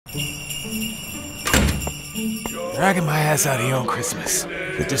Dragging my ass out here on Christmas.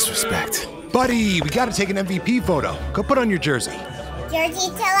 The disrespect. Buddy, we gotta take an MVP photo. Go put on your jersey. Jersey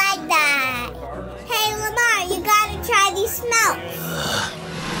to like that. Hey, Lamar, you gotta try these smokes.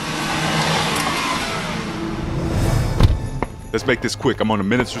 Let's make this quick. I'm on a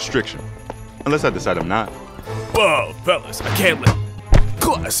minute's restriction. Unless I decide I'm not. Whoa, fellas, I can't let...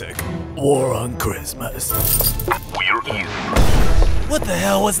 Classic. War on Christmas. We're in. What the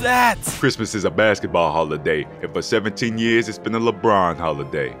hell was that? Christmas is a basketball holiday, and for 17 years it's been a LeBron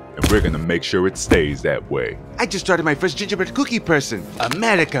holiday. And we're gonna make sure it stays that way. I just started my first gingerbread cookie person.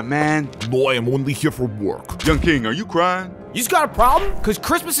 America, man. Boy, I'm only here for work. Young King, are you crying? You just got a problem? Because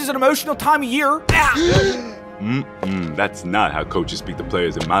Christmas is an emotional time of year. That's not how coaches speak to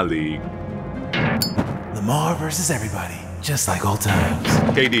players in my league. Lamar versus everybody, just like old times.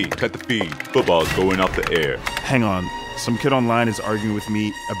 KD, cut the feed. Football's going off the air. Hang on. Some kid online is arguing with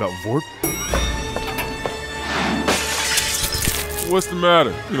me about Vorp. What's the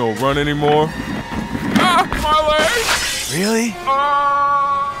matter? You don't run anymore? Ah, my leg! Really?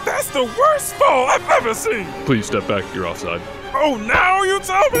 That's the worst fall I've ever seen! Please step back, you're offside. Oh, now you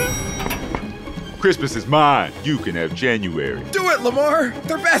tell me? Christmas is mine. You can have January. Do it, Lamar!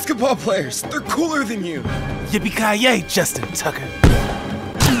 They're basketball players. They're cooler than you. Yippee-ki-yay, Justin Tucker.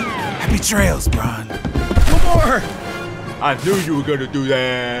 Happy trails, Bron. Lamar! I knew you were gonna do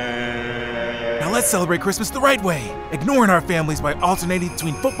that. Now let's celebrate Christmas the right way, ignoring our families by alternating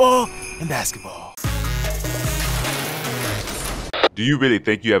between football and basketball. Do you really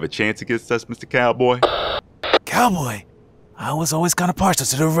think you have a chance against us, Mr. Cowboy? Cowboy? I was always kind of partial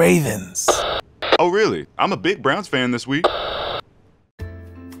to the Ravens. Oh, really? I'm a big Browns fan this week.